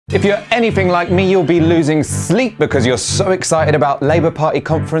If you're anything like me, you'll be losing sleep because you're so excited about Labour Party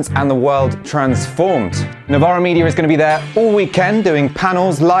conference and the world transformed. Novara Media is going to be there all weekend doing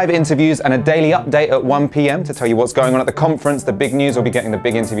panels, live interviews and a daily update at 1 p.m. to tell you what's going on at the conference, the big news. We'll be getting the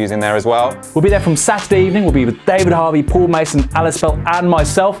big interviews in there as well. We'll be there from Saturday evening. We'll be with David Harvey, Paul Mason, Alice Bell and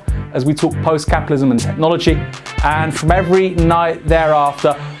myself as we talk post-capitalism and technology. And from every night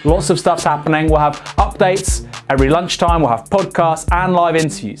thereafter, lots of stuff's happening. We'll have updates every lunchtime, we'll have podcasts and live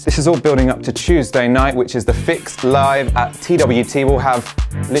interviews. This is all building up to Tuesday night, which is the Fixed Live at TWT. We'll have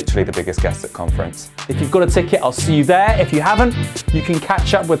literally the biggest guests at conference. If you've got a ticket, I'll see you there. If you haven't, you can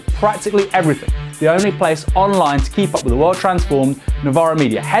catch up with practically everything. The only place online to keep up with the world transformed, Novara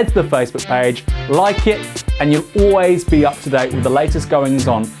Media. Head to the Facebook page, like it, and you'll always be up to date with the latest goings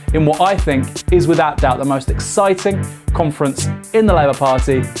on in what I think is without doubt the most exciting conference in the Labour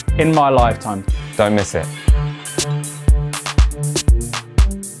Party in my lifetime. Don't miss it.